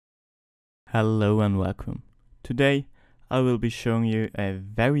Hello and welcome. Today I will be showing you a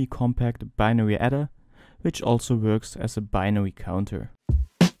very compact binary adder which also works as a binary counter.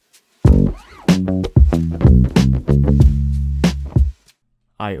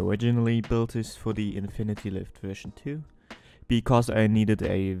 I originally built this for the Infinity Lift version 2 because I needed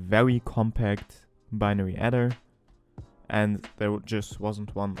a very compact binary adder and there just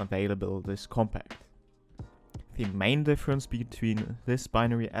wasn't one available this compact. The main difference between this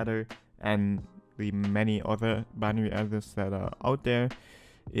binary adder and the many other binary adders that are out there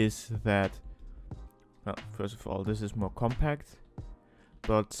is that, well, first of all, this is more compact,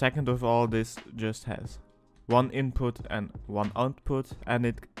 but second of all, this just has one input and one output, and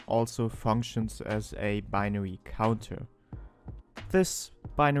it also functions as a binary counter. This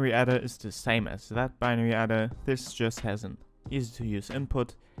binary adder is the same as that binary adder. This just has an easy to use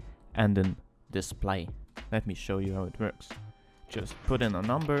input and an display. Let me show you how it works. Just put in a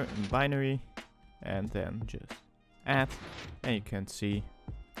number in binary and then just add, and you can see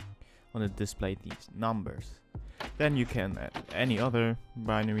on the display these numbers. Then you can add any other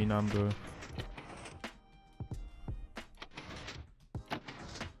binary number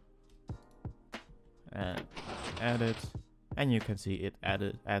and add it, and you can see it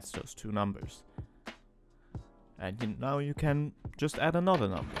adds those two numbers. And now you can just add another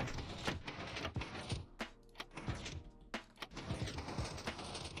number.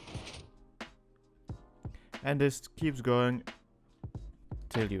 And this keeps going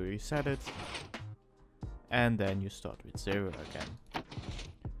till you reset it, and then you start with 0 again.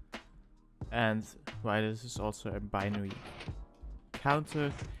 And while this is also a binary counter,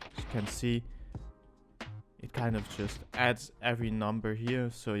 as you can see, it kind of just adds every number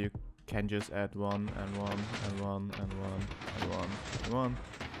here, so you can just add 1 and 1 and 1 and 1 and 1 and 1,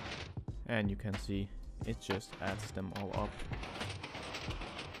 and you can see it just adds them all up.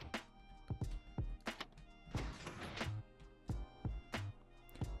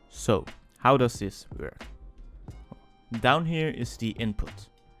 So, how does this work? Down here is the input,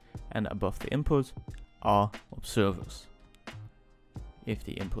 and above the input are observers. If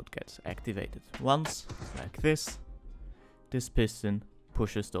the input gets activated once, like this piston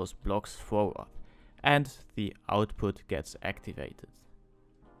pushes those blocks forward, and the output gets activated.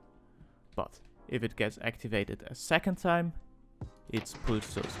 But if it gets activated a second time, it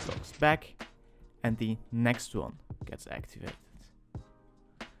pulls those blocks back, and the next one gets activated.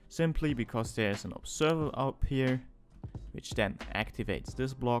 Simply because there's an observer up here, which then activates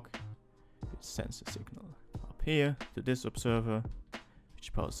this block, which sends a signal up here to this observer,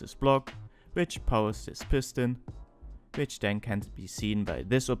 which powers this block, which powers this piston, which then can be seen by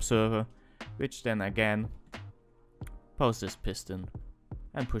this observer, which then again powers this piston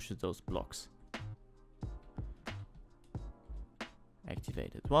and pushes those blocks.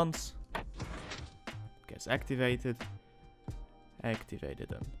 Activated once, gets activated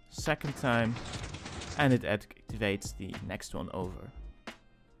a second time, and it activates the next one over.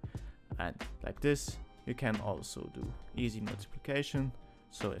 And like this, you can also do easy multiplication.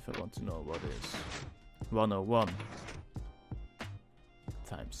 So if I want to know what is 101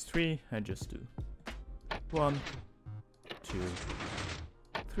 times 3, I just do 1, 2,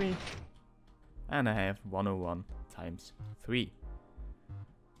 3, and I have 101 times 3.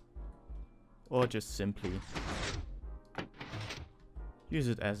 Or just simply use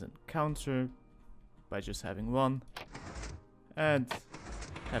it as a counter by just having 1 and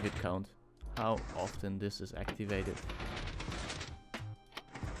have it count how often this is activated.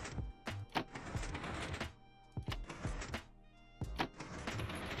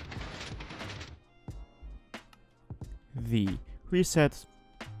 The reset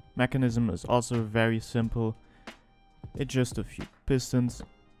mechanism is also very simple. It's just a few pistons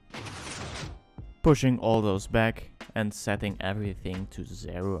pushing all those back and setting everything to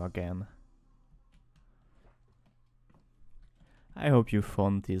 0 again. I hope you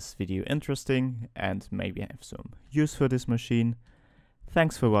found this video interesting and maybe have some use for this machine.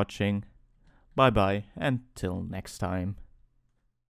 Thanks for watching, bye bye and till next time.